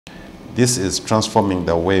This is transforming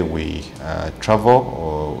the way we travel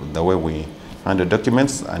or the way we handle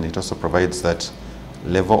documents, and it also provides that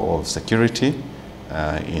level of security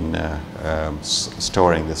in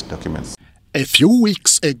storing these documents. A few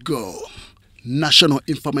weeks ago, National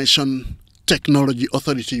Information Technology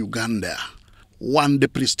Authority Uganda won the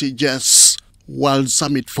prestigious World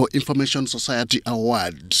Summit for Information Society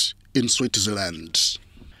Award in Switzerland.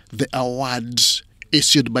 The award,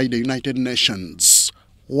 issued by the United Nations,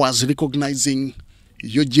 was recognizing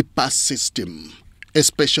UDAP system, a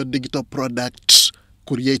special digital product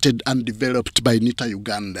created and developed by NITA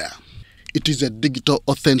Uganda. It is a digital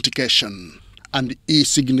authentication and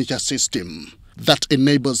e-signature system that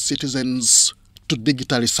enables citizens to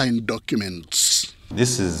digitally sign documents.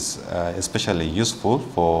 This is especially useful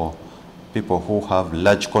for people who have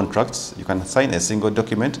large contracts. You can sign a single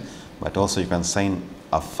document, but also you can sign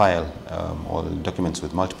a file or documents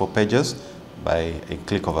with multiple pages by a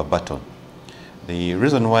click of a button. The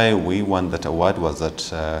reason why we won that award was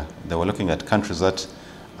that they were looking at countries that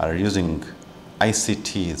are using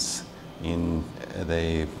ICTs in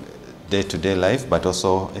the day-to-day life, but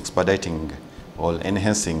also expediting or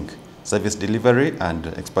enhancing service delivery and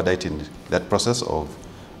expediting that process of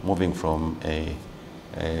moving from a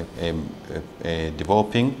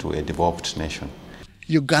developing to a developed nation.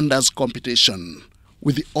 Uganda's competition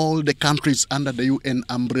with all the countries under the UN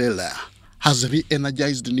umbrella has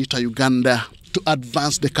re-energized NITA Uganda to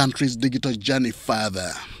advance the country's digital journey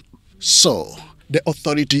further. So, the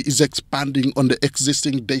authority is expanding on the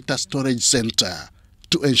existing data storage center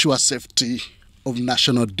to ensure safety of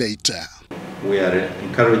national data. We are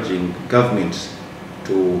encouraging government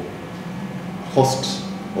to host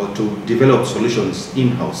or to develop solutions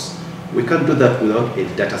in-house. We can't do that without a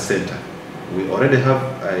data center. We already have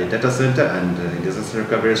a data center and a disaster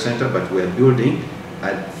recovery center, but we are building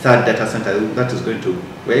a third data center that is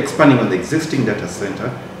we're expanding on the existing data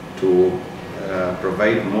center to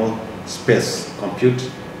provide more space, compute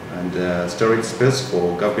and storage space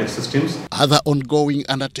for government systems. Other ongoing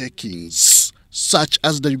undertakings, such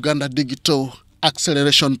as the Uganda Digital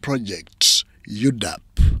Acceleration Project, UDAP,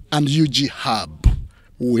 and UG Hub,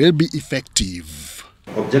 will be effective.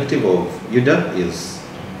 Objective of UDAP is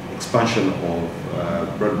expansion of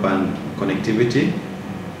broadband connectivity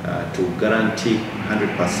to guarantee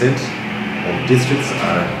 100% of districts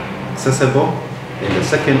are accessible. And the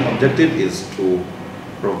second objective is to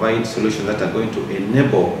provide solutions that are going to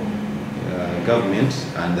enable government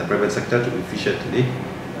and the private sector to efficiently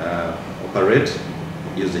operate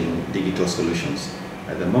using digital solutions.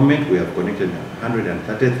 At the moment, we have connected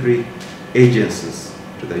 133 agencies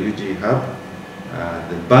to the UG Hub.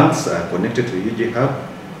 The banks are connected to UG Hub.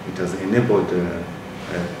 It has enabled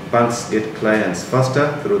banks get clients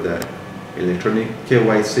faster through the electronic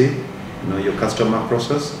KYC, know your customer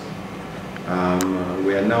process.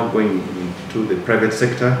 We are now going into the private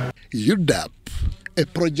sector. UDAP, a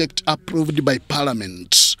project approved by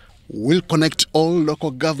Parliament, will connect all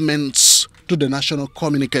local governments to the national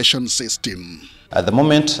communication system. At the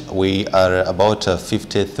moment, we are about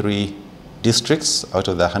 53 districts out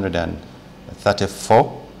of the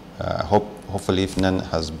 134. Hopefully, if none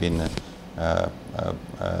has been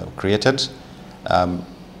created.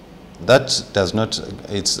 That does not.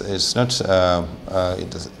 It's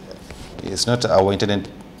not our internet,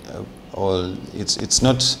 or it's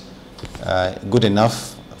not good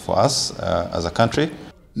enough for us as a country.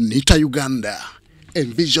 NITA Uganda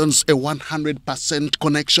envisions a 100%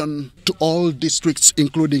 connection to all districts,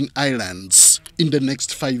 including islands, in the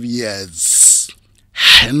next 5 years.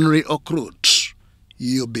 Henry Okrut,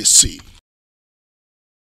 UBC.